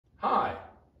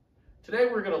Today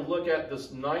we're going to look at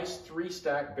this nice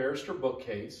 3-stack Barrister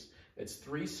bookcase. It's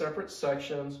 3 separate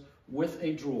sections with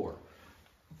a drawer.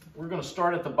 We're going to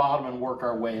start at the bottom and work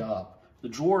our way up. The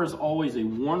drawer is always a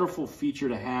wonderful feature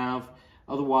to have.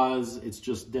 Otherwise, it's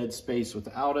just dead space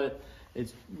without it.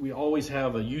 We always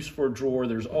have a use for a drawer.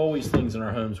 There's always things in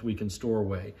our homes we can store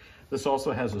away. This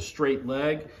also has a straight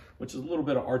leg, which is a little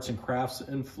bit of arts and crafts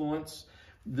influence.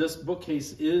 This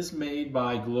bookcase is made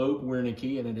by Globe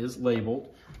Wernicke and it is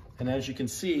labeled. And as you can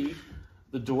see,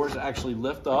 the doors actually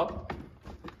lift up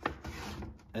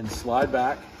and slide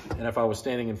back. And if I was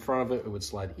standing in front of it, it would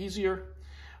slide easier.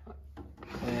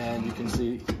 And you can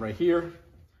see right here,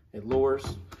 it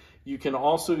lowers. You can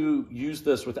also use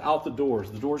this without the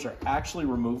doors. The doors are actually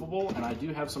removable, and I do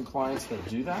have some clients that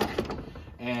do that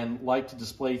and like to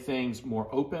display things more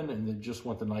open and they just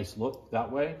want the nice look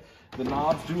that way. The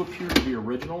knobs do appear to be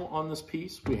original on this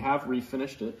piece. We have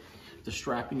refinished it. The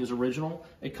strapping is original.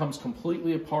 It comes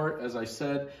completely apart. As I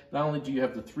said, not only do you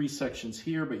have the 3 sections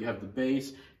here, but you have the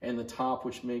base and the top,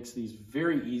 which makes these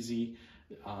very easy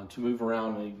to move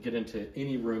around and get into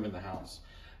any room in the house.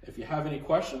 If you have any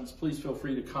questions, please feel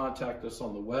free to contact us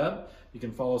on the web. You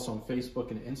can follow us on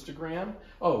Facebook and Instagram.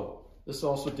 Oh, this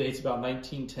also dates about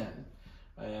 1910.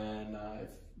 And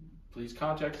please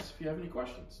contact us if you have any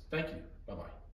questions. Thank you. Bye-bye.